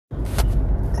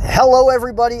Hello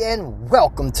everybody and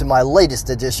welcome to my latest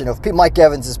edition of Mike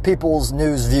Evans' People's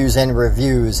News, Views, and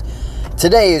Reviews.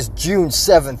 Today is June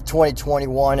 7th,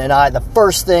 2021, and the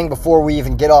first thing before we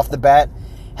even get off the bat,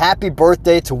 happy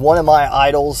birthday to one of my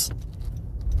idols,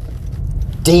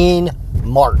 Dean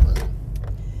Martin.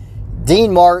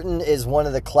 Dean Martin is one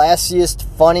of the classiest,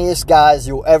 funniest guys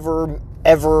you'll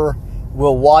ever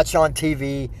will watch on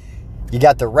TV. You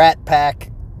got the Rat Pack,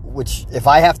 which if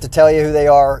I have to tell you who they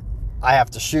are, I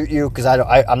have to shoot you because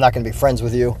I'm not going to be friends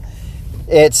with you.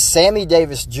 It's Sammy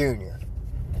Davis Jr.,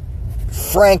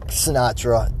 Frank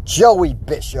Sinatra, Joey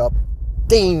Bishop,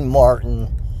 Dean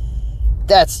Martin.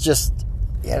 That's just,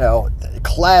 the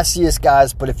classiest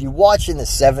guys. But if you watch in the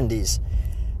 70s,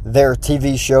 their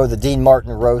TV show, the Dean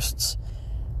Martin Roasts,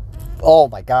 oh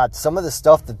my God, some of the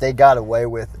stuff that they got away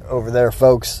with over there,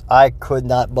 folks, I could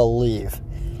not believe.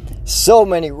 So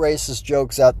many racist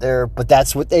jokes out there, but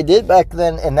that's what they did back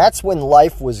then, and that's when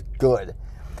life was good.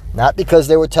 Not because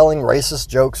they were telling racist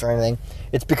jokes or anything.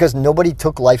 It's because nobody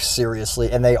took life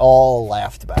seriously, and they all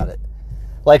laughed about it.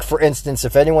 Like, for instance,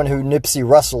 if anyone who Nipsey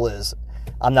Russell is,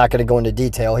 I'm not going to go into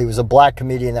detail. He was a black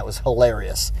comedian that was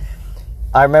hilarious.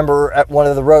 I remember at one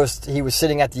of the roasts, he was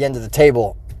sitting at the end of the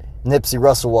table, Nipsey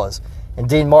Russell was, and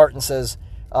Dean Martin says,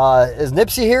 is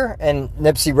Nipsey here? And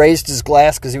Nipsey raised his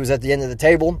glass because he was at the end of the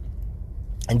table.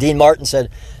 And Dean Martin said,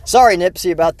 sorry,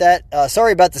 Nipsey, about that.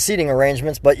 Sorry about the seating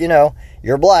arrangements, but,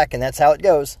 you're black, and that's how it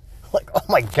goes. Like, oh,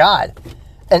 my God.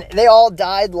 And they all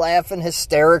died laughing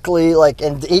hysterically,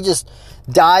 and he just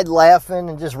died laughing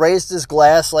and just raised his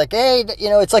glass like, hey,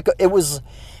 it's like, it was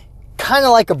kind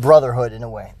of like a brotherhood in a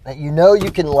way. That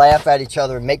you can laugh at each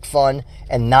other and make fun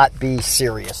and not be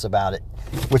serious about it,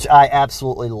 which I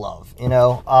absolutely love,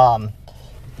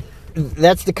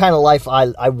 That's the kind of life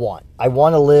I want. I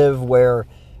want to live where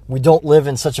we don't live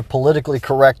in such a politically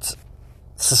correct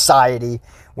society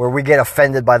where we get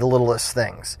offended by the littlest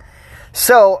things.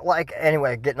 So,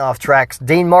 anyway, getting off tracks.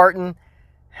 Dean Martin,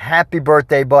 happy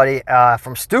birthday, buddy,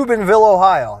 from Steubenville,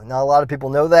 Ohio. Not a lot of people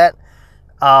know that.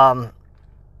 I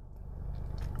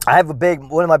have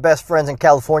one of my best friends in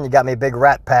California got me a big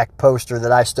Rat Pack poster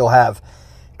that I still have.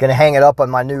 Going to hang it up on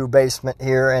my new basement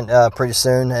here and pretty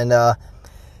soon. And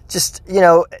just,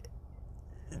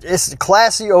 it's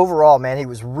classy overall, man. He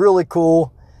was really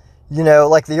cool.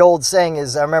 Like the old saying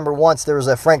is, I remember once there was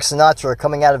a Frank Sinatra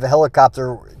coming out of a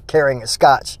helicopter carrying a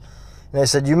scotch. And they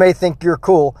said, you may think you're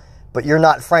cool, but you're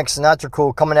not Frank Sinatra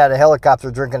cool coming out of a helicopter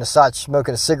drinking a scotch,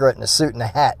 smoking a cigarette in a suit and a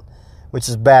hat, which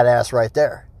is badass right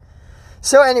there.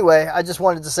 So anyway, I just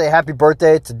wanted to say happy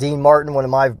birthday to Dean Martin, one of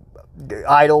my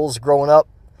idols growing up.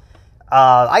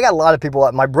 I got a lot of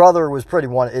people. My brother was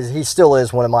he still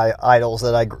is one of my idols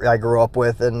that I grew up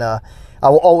with, and I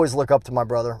will always look up to my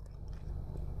brother.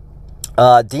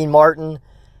 Dean Martin,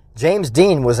 James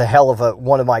Dean was a hell of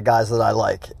one of my guys that I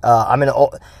like.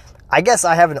 I guess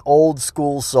I have an old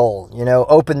school soul.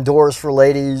 Open doors for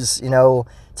ladies.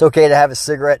 It's okay to have a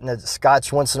cigarette and a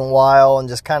scotch once in a while, and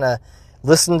just kind of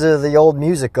listen to the old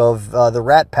music of the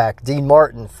Rat Pack, Dean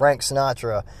Martin, Frank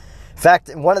Sinatra. In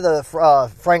fact, one of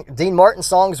the Dean Martin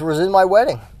songs was in my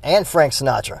wedding, and Frank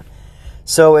Sinatra.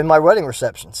 So, in my wedding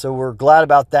reception. So, we're glad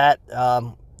about that.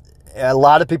 A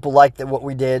lot of people liked what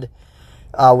we did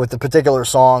with the particular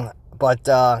song. But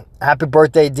happy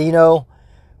birthday, Dino.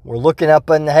 We're looking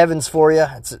up in the heavens for you.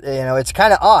 It's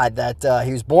kind of odd that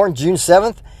he was born June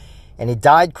 7th, and he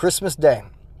died Christmas Day.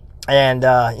 And,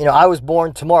 I was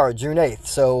born tomorrow, June 8th.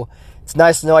 So, it's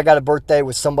nice to know I got a birthday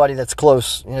with somebody that's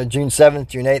close. June 7th,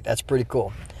 June 8th, that's pretty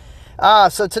cool.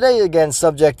 So today, again,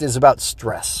 subject is about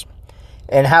stress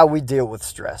and how we deal with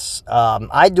stress.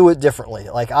 I do it differently.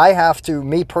 I have to,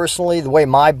 me personally, the way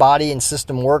my body and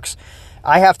system works,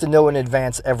 I have to know in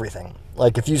advance everything.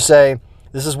 If you say,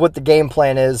 this is what the game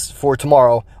plan is for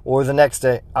tomorrow or the next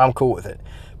day, I'm cool with it.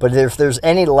 But if there's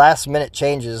any last minute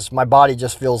changes, my body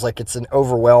just feels like it's an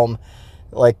overwhelm,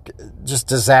 just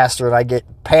disaster, and I get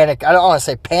panic. I don't want to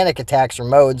say panic attacks or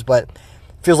modes, but it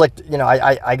feels like,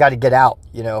 I got to get out,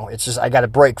 it's just, I got to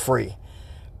break free.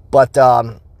 But,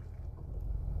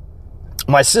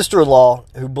 my sister-in-law,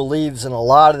 who believes in a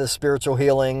lot of the spiritual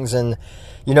healings and,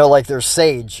 there's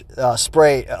sage,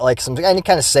 spray, any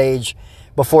kind of sage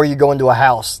before you go into a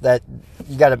house that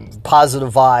you got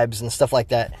positive vibes and stuff like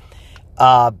that.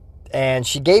 And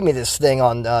she gave me this thing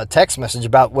on text message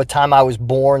about what time I was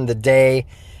born, the day,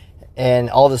 and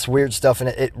all this weird stuff. And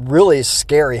it really is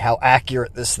scary how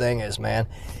accurate this thing is, man.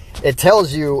 It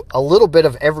tells you a little bit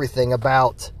of everything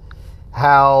about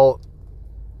how,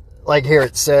 here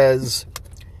it says,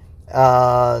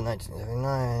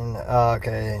 1979,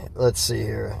 okay, let's see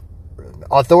here.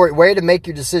 Authority, way to make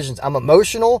your decisions. I'm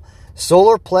emotional,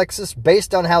 solar plexus,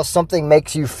 based on how something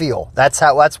makes you feel.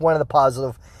 That's one of the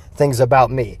positive things about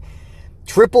me.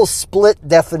 Triple split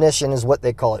definition is what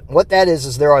they call it. What that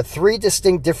is there are 3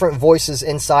 distinct different voices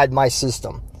inside my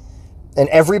system. And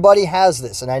everybody has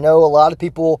this. And I know a lot of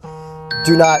people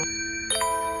do not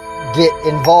get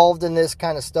involved in this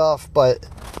kind of stuff, but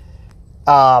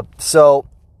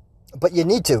you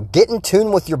need to get in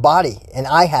tune with your body, and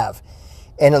I have.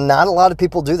 And not a lot of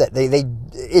people do that.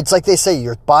 It's like they say,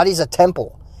 your body's a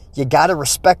temple. You got to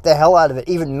respect the hell out of it,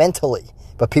 even mentally.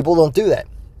 But people don't do that.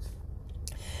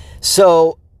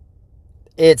 So,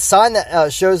 it's sign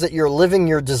that shows that you're living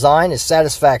your design is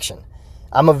satisfaction.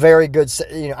 I'm a very good,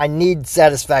 I need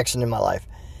satisfaction in my life.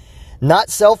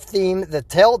 Not self-theme, the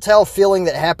telltale feeling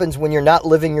that happens when you're not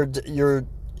living your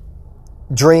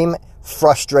dream.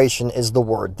 Frustration is the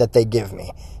word that they give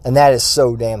me. And that is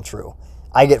so damn true.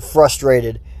 I get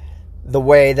frustrated the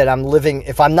way that I'm living.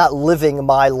 If I'm not living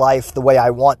my life the way I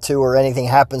want to, or anything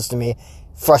happens to me,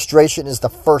 frustration is the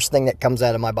first thing that comes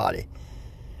out of my body.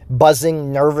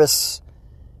 Buzzing, nervous,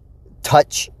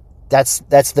 touch.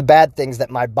 That's the bad things that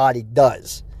my body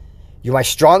does. My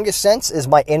strongest sense is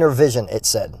my inner vision, it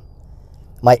said.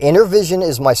 My inner vision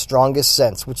is my strongest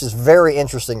sense, which is very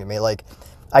interesting to me. Like,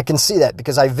 I can see that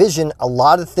because I vision a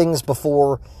lot of things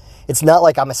before. It's not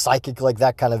like I'm a psychic, like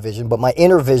that kind of vision, but my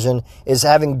inner vision is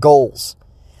having goals.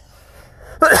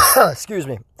 Excuse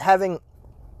me. Having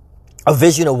a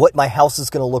vision of what my house is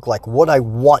going to look like, what I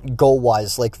want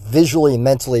goal-wise, like visually and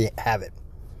mentally have it.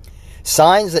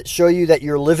 Signs that show you that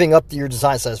you're living up to your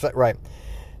design satisfaction. Right.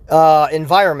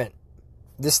 Environment.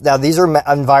 These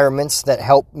are environments that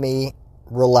help me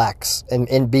relax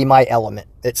and be my element.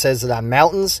 It says that I'm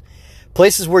mountains,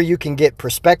 places where you can get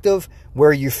perspective,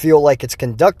 where you feel like it's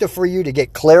conductive for you to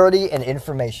get clarity and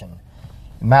information.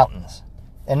 Mountains.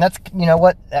 And that's, you know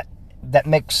what, that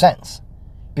makes sense.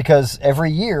 Because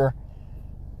every year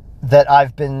that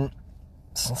I've been,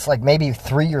 since like maybe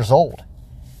 3 years old,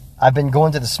 I've been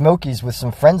going to the Smokies with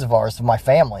some friends of ours, of my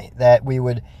family, that we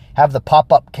would have the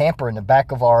pop-up camper in the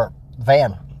back of our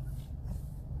van.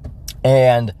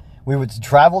 And we would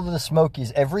travel to the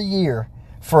Smokies every year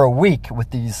for a week with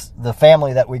the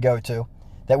family that we go to,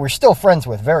 that we're still friends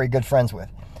with, very good friends with.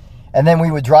 And then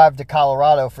we would drive to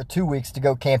Colorado for 2 weeks to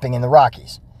go camping in the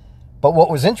Rockies. But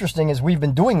what was interesting is we've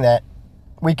been doing that.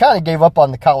 We kind of gave up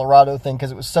on the Colorado thing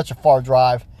because it was such a far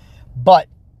drive. But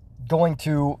going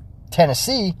to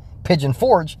Tennessee, Pigeon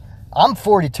Forge, I'm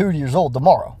 42 years old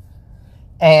tomorrow.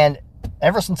 And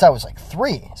ever since I was like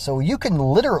 3. So you can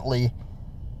literally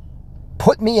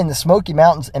put me in the Smoky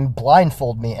Mountains and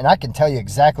blindfold me, and I can tell you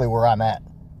exactly where I'm at.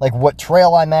 Like what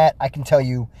trail I'm at. I can tell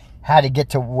you how to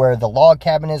get to where the log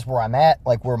cabin is, where I'm at,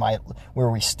 like where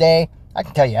we stay. I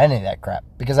can tell you any of that crap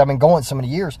because I've been going so many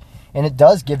years, and it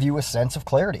does give you a sense of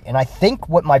clarity. And I think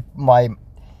what my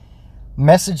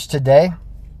message today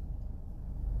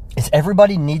is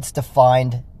everybody needs to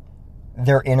find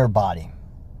their inner body.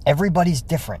 Everybody's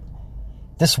different.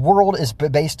 This world is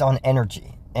based on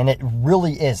energy, and it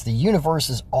really is. The universe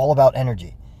is all about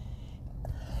energy.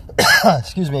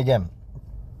 Excuse me again.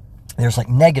 There's like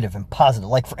negative and positive.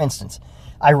 Like, for instance,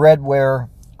 I read where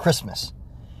Christmas,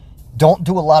 don't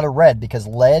do a lot of red because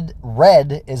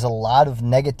red is a lot of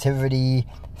negativity,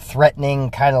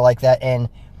 threatening, kind of like that.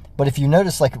 But if you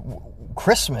notice, like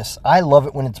Christmas, I love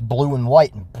it when it's blue and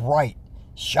white and bright,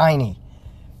 shiny.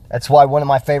 That's why one of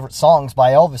my favorite songs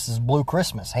by Elvis is Blue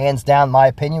Christmas. Hands down, in my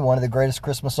opinion, one of the greatest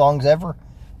Christmas songs ever.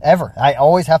 I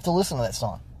always have to listen to that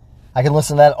song. I can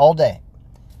listen to that all day.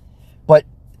 But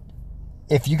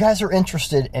if you guys are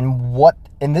interested in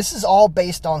and this is all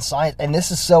based on science, and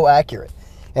this is so accurate.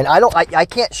 And I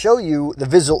can't show you the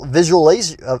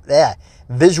visualization,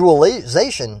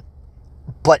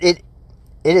 but it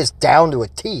is down to a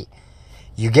T.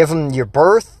 You give them your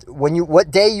birth,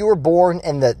 what day you were born,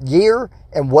 and the year,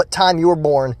 and what time you were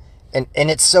born, and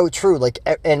it's so true. Like,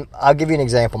 and I'll give you an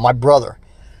example. My brother,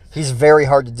 he's very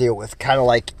hard to deal with, kind of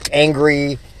like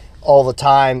angry all the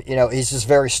time. You know, he's just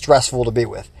very stressful to be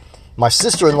with. My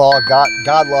sister-in-law,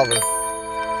 God love her,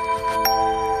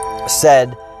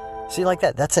 said, see, like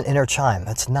that, that's an inner chime.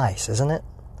 That's nice, isn't it?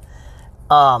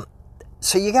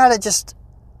 So you gotta just,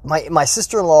 my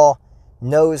sister-in-law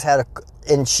knows how to,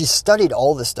 and she studied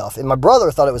all this stuff, and my brother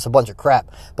thought it was a bunch of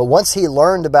crap, but once he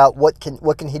learned about what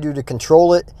can he do to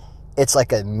control it, it's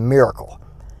like a miracle.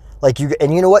 Like,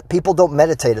 and you know what? People don't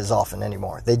meditate as often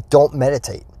anymore. They don't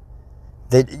meditate.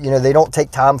 They don't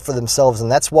take time for themselves,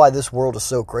 and that's why this world is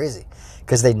so crazy,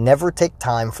 because they never take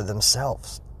time for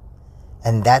themselves.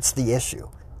 And that's the issue.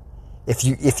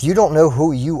 If you don't know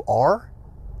who you are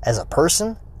as a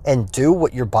person, and do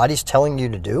what your body's telling you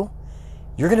to do,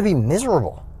 you're going to be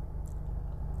miserable.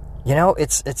 You know,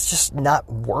 it's just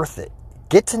not worth it.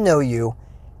 Get to know you,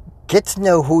 get to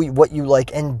know what you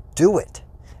like, and do it.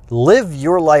 Live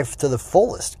your life to the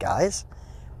fullest, guys.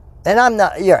 And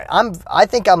I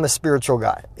think I'm a spiritual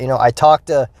guy. You know, I talk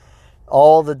to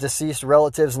all the deceased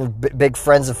relatives and big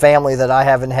friends and family that I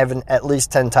have in heaven at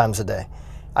least 10 times a day.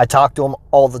 I talk to them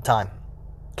all the time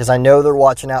because I know they're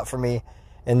watching out for me.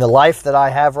 In the life that I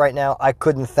have right now, I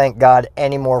couldn't thank God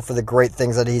anymore for the great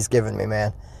things that He's given me,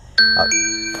 man.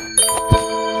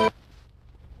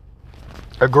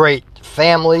 A great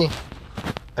family,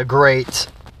 a great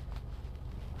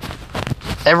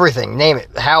everything, name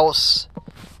it, house,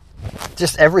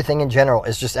 just everything in general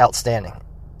is just outstanding.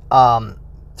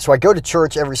 So I go to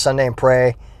church every Sunday and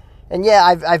pray, and yeah,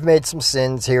 I've made some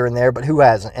sins here and there, but who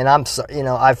hasn't? And I'm so, you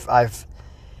know,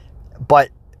 but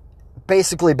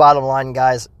basically, bottom line,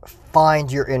 guys,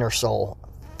 find your inner soul,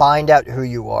 find out who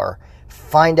you are,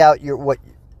 find out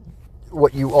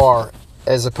what you are,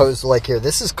 as opposed to like here.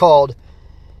 This is called.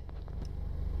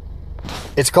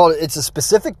 It's a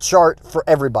specific chart for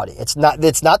everybody. It's not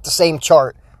the same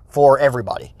chart for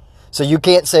everybody. So you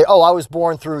can't say, oh, I was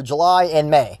born through July and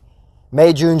May,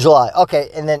 June, July. Okay,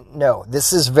 and then, no,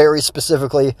 this is very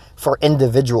specifically for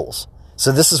individuals.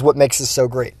 So this is what makes this so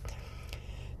great.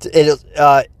 It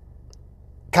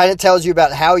kind of tells you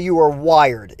about how you are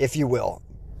wired, if you will.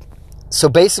 So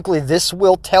basically, this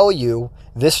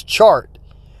chart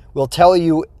will tell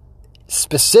you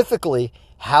specifically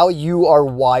how you are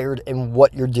wired and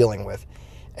what you're dealing with.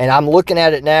 And I'm looking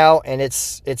at it now, and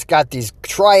it's got these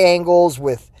triangles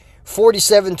with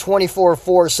 47, 24,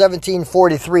 4, 17,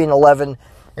 43, and 11.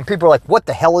 And people are like, what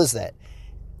the hell is that?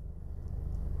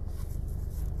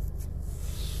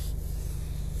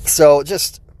 So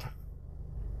just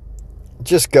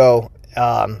go.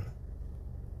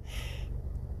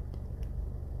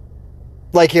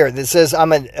 Like here, this says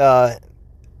I'm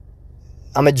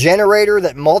a generator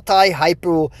that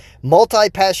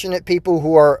multi-passionate people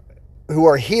who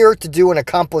are here to do and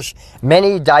accomplish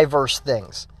many diverse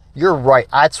things. You're right.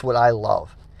 That's what I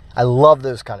love. I love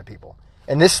those kind of people.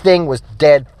 And this thing was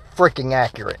dead freaking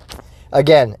accurate.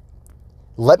 Again,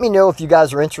 let me know if you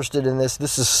guys are interested in this.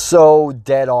 This is so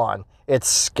dead on. It's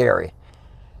scary.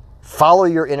 Follow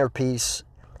your inner peace.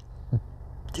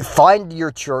 Find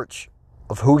your church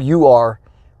of who you are.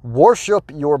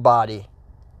 Worship your body.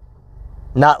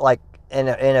 Not like in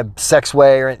a sex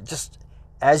way, or just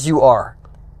as you are.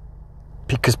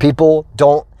 Because people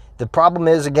don't. The problem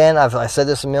is, again, I said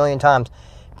this a million times,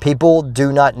 people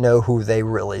do not know who they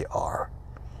really are.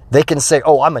 They can say,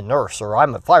 oh, I'm a nurse, or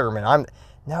I'm a fireman.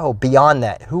 No, beyond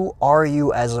that. Who are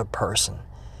you as a person?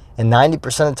 And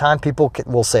 90% of the time, people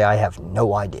will say, I have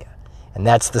no idea. And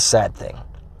that's the sad thing.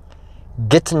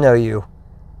 Get to know you.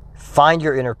 Find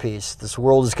your inner peace. This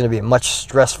world is going to be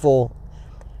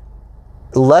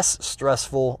less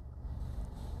stressful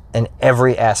in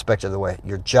every aspect of the way.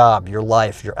 Your job, your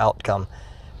life, your outcome.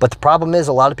 But the problem is,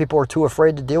 a lot of people are too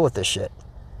afraid to deal with this shit.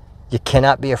 You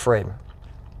cannot be afraid.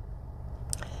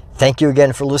 Thank you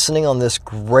again for listening on this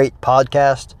great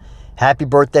podcast. Happy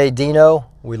birthday,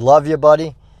 Dino. We love you,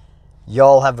 buddy.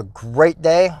 Y'all have a great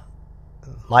day.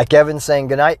 Mike Evans saying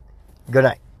good night. Good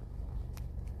night.